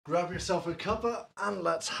Grab yourself a cuppa and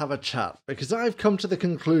let's have a chat, because I've come to the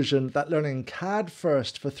conclusion that learning CAD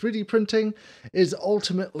first for 3D printing is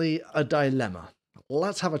ultimately a dilemma.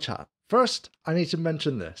 Let's have a chat. First, I need to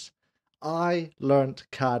mention this. I learnt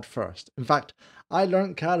CAD first. In fact, I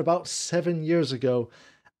learnt CAD about 7 years ago,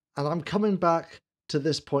 and I'm coming back to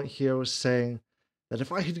this point here saying that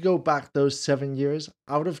if I could go back those 7 years,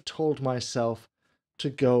 I would have told myself to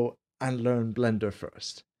go and learn Blender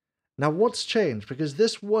first. Now, what's changed? Because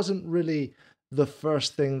this wasn't really the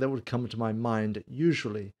first thing that would come to my mind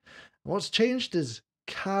usually. What's changed is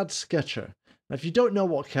CAD Sketcher. Now, if you don't know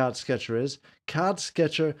what CAD Sketcher is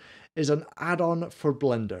an add-on for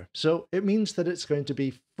Blender. So it means that it's going to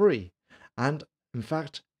be free. And in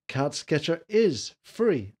fact, CAD Sketcher is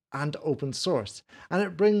free and open source. And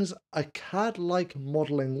it brings a CAD-like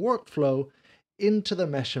modeling workflow into the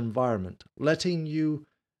mesh environment, letting you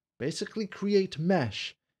basically create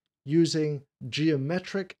mesh using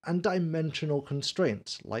geometric and dimensional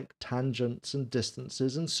constraints like tangents and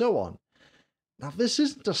distances and so on. Now, this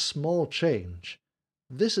isn't a small change.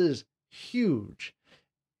 This is huge.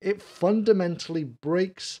 It fundamentally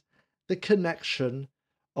breaks the connection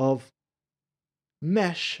of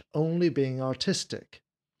mesh only being artistic.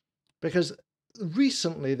 Because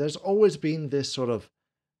recently there's always been this sort of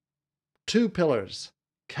two pillars.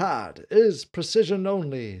 CAD is precision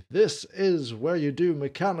only. This is where you do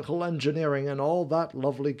mechanical engineering and all that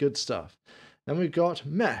lovely good stuff. Then we've got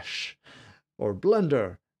Mesh, or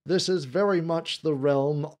Blender. This is very much the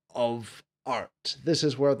realm of art. This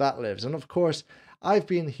is where that lives. And of course, I've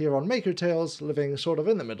been here on Maker Tales, living sort of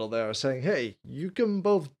in the middle there, saying, hey, you can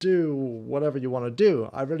both do whatever you want to do.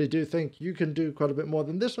 I really do think you can do quite a bit more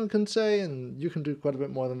than this one can say, and you can do quite a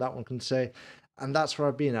bit more than that one can say. And that's where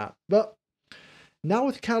I've been at. But now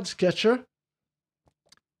with CAD Sketcher,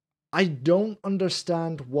 I don't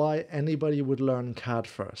understand why anybody would learn CAD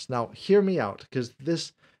first. Now, hear me out,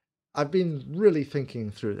 because I've been really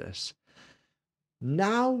thinking through this.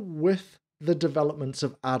 Now with the developments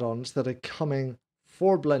of add-ons that are coming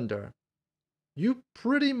for Blender, you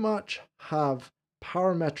pretty much have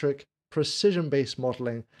parametric precision-based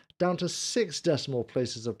modeling down to 6 decimal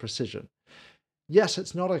places of precision. Yes,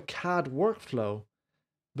 it's not a CAD workflow,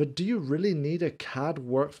 but do you really need a CAD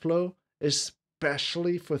workflow,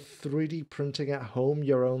 especially for 3D printing at home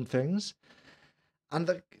your own things?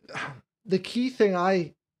 And the key thing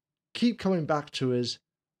I keep coming back to is,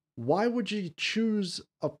 why would you choose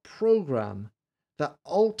a program that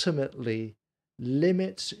ultimately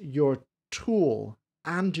limits your tool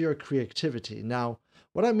and your creativity? Now,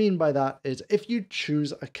 what I mean by that is, if you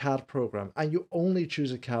choose a CAD program and you only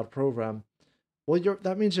choose a CAD program, well,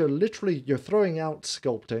 that means you're throwing out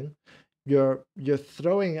sculpting, you're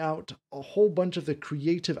throwing out a whole bunch of the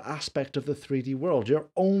creative aspect of the 3D world. You're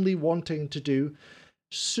only wanting to do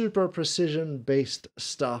super precision based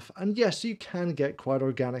stuff. And yes, you can get quite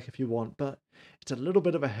organic if you want, but it's a little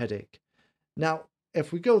bit of a headache. Now,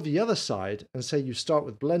 if we go the other side and say you start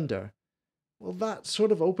with Blender, well, that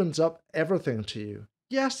sort of opens up everything to you.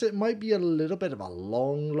 Yes, it might be a little bit of a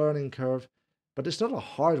long learning curve, but it's not a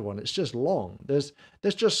hard one. It's just long. There's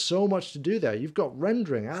just so much to do there. You've got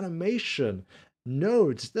rendering, animation,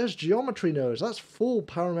 nodes. There's geometry nodes. That's full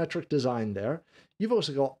parametric design there. You've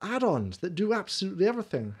also got add-ons that do absolutely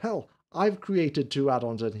everything. Hell, I've created 2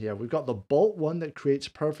 add-ons in here. We've got the bolt one that creates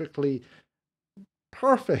perfect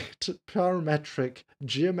parametric,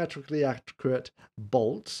 geometrically accurate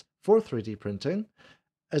bolts for 3D printing,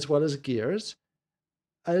 as well as gears.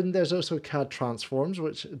 And there's also CAD Transforms,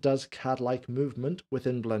 which does CAD-like movement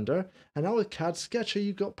within Blender. And now with CAD Sketcher,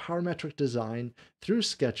 you've got parametric design through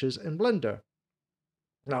sketches in Blender.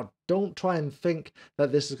 Now, don't try and think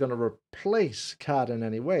that this is going to replace CAD in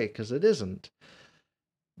any way, because it isn't.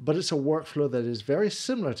 But it's a workflow that is very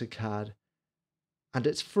similar to CAD, and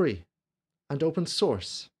it's free and open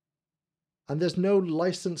source. And there's no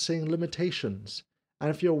licensing limitations.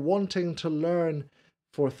 And if you're wanting to learn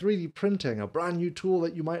for 3D printing, a brand new tool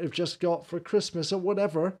that you might have just got for Christmas or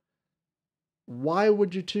whatever, why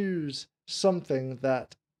would you choose something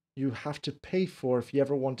that you have to pay for if you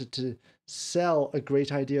ever wanted to sell a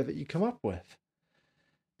great idea that you come up with?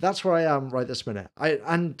 That's where I am right this minute.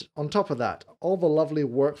 And on top of that, all the lovely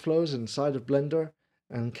workflows inside of Blender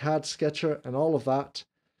and CAD Sketcher and all of that,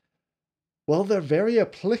 well, they're very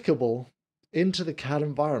applicable into the CAD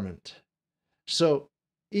environment. So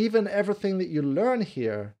even everything that you learn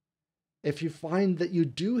here, if you find that you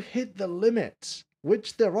do hit the limits,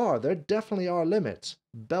 which there definitely are limits.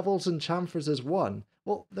 Bevels and chamfers is one.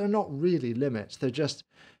 Well, they're not really limits.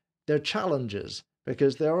 They're challenges,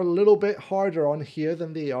 because they're a little bit harder on here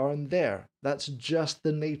than they are on there. That's just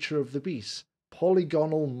the nature of the beast.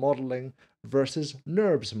 polygonal modeling versus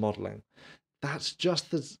NURBS modeling. That's just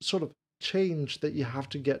the sort of change that you have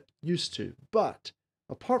to get used to. But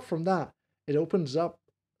apart from that, it opens up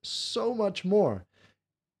so much more.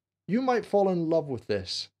 You might fall in love with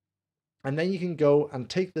this, and then you can go and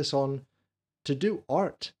take this on to do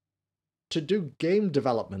art, to do game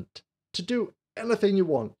development, to do anything you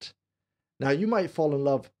want. Now, you might fall in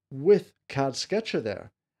love with CAD Sketcher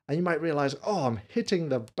there, and you might realize, oh, I'm hitting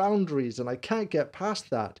the boundaries and I can't get past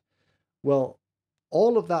that. Well,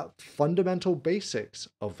 all of that fundamental basics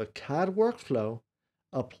of the CAD workflow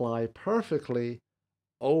apply perfectly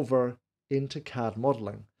over into CAD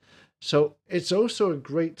modeling. So it's also a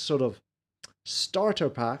great sort of starter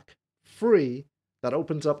pack, free, that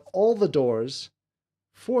opens up all the doors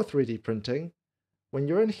for 3D printing. When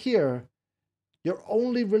you're in here, you're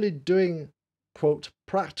only really doing, quote,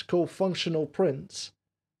 practical functional prints,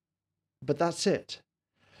 but that's it.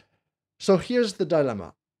 So here's the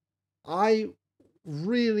dilemma. I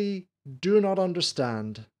really do not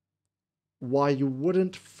understand why you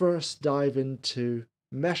wouldn't first dive into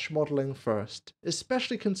mesh modeling first,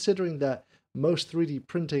 especially considering that most 3D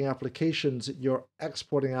printing applications, you're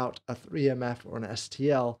exporting out a 3MF or an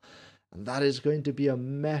STL, and that is going to be a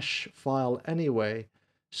mesh file anyway.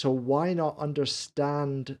 So why not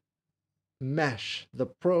understand mesh, the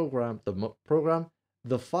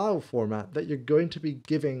file format that you're going to be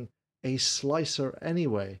giving a slicer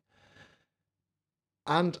anyway?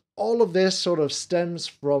 And all of this sort of stems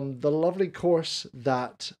from the lovely course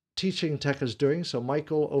that Teaching Tech is doing. So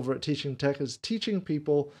Michael over at Teaching Tech is teaching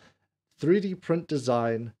people 3D print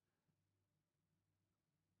design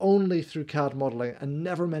only through CAD modeling and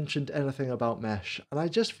never mentioned anything about mesh. And I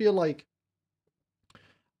just feel like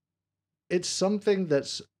it's something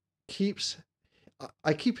that's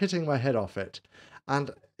I keep hitting my head off it.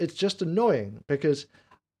 And it's just annoying because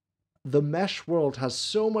the mesh world has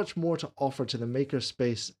so much more to offer to the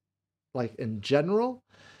makerspace, like in general,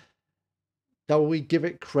 that we give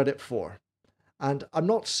it credit for. And I'm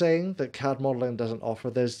not saying that CAD modeling doesn't offer.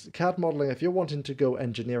 There's CAD modeling, if you're wanting to go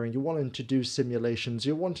engineering, you're wanting to do simulations,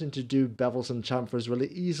 you're wanting to do bevels and chamfers really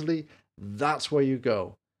easily, that's where you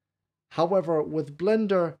go. However, with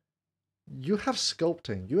Blender, you have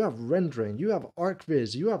sculpting, you have rendering, you have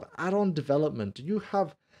ArcViz, you have add-on development, you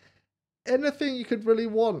have anything you could really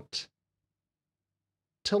want,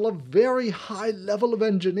 till a very high level of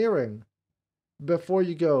engineering before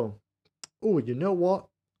you go, oh, you know what?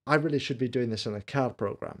 I really should be doing this in a CAD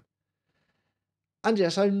program. And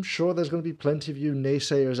yes, I'm sure there's going to be plenty of you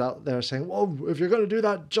naysayers out there saying, well, if you're going to do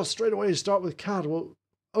that, just straight away start with CAD. Well,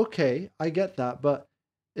 okay, I get that, but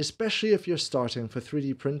especially if you're starting for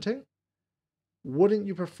 3D printing, wouldn't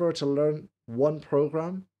you prefer to learn one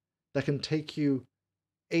program that can take you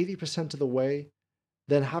 80% of the way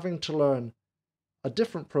than having to learn a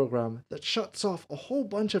different program that shuts off a whole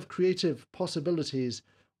bunch of creative possibilities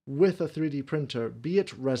with a 3D printer, be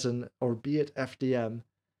it resin or be it FDM,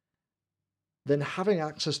 then having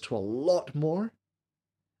access to a lot more?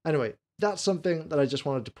 Anyway, that's something that I just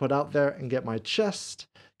wanted to put out there and get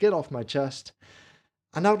off my chest.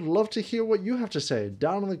 And I would love to hear what you have to say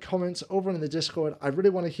down in the comments over in the Discord. I really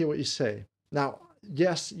want to hear what you say. Now,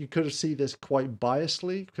 yes, you could see this quite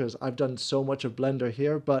biasly because I've done so much of Blender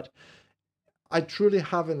here, but I truly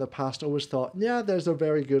have in the past always thought, yeah, there's a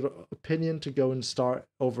very good opinion to go and start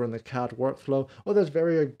over in the CAD workflow, or there's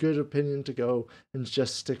very good opinion to go and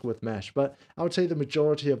just stick with mesh. But I would say the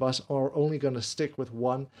majority of us are only going to stick with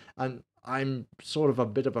one, and I'm sort of a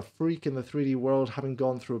bit of a freak in the 3D world, having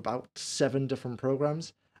gone through about 7 different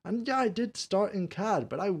programs. And yeah, I did start in CAD,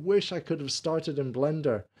 but I wish I could have started in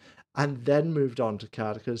Blender and then moved on to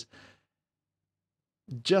CAD, because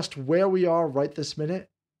just where we are right this minute,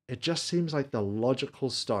 it just seems like the logical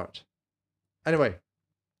start. Anyway,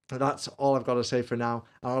 that's all I've got to say for now,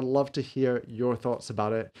 and I'd love to hear your thoughts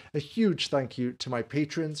about it. A huge thank you to my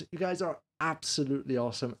patrons. You guys are absolutely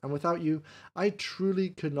awesome, and without you, I truly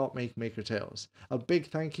could not make Maker Tales. A big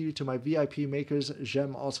thank you to my VIP makers,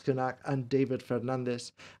 Jem Oskanak and David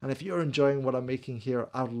Fernandez, and if you're enjoying what I'm making here,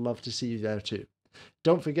 I would love to see you there too.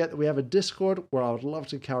 Don't forget that we have a Discord where I would love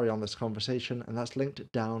to carry on this conversation, and that's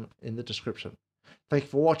linked down in the description. Thank you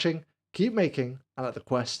for watching, keep making, and let the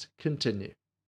quest continue.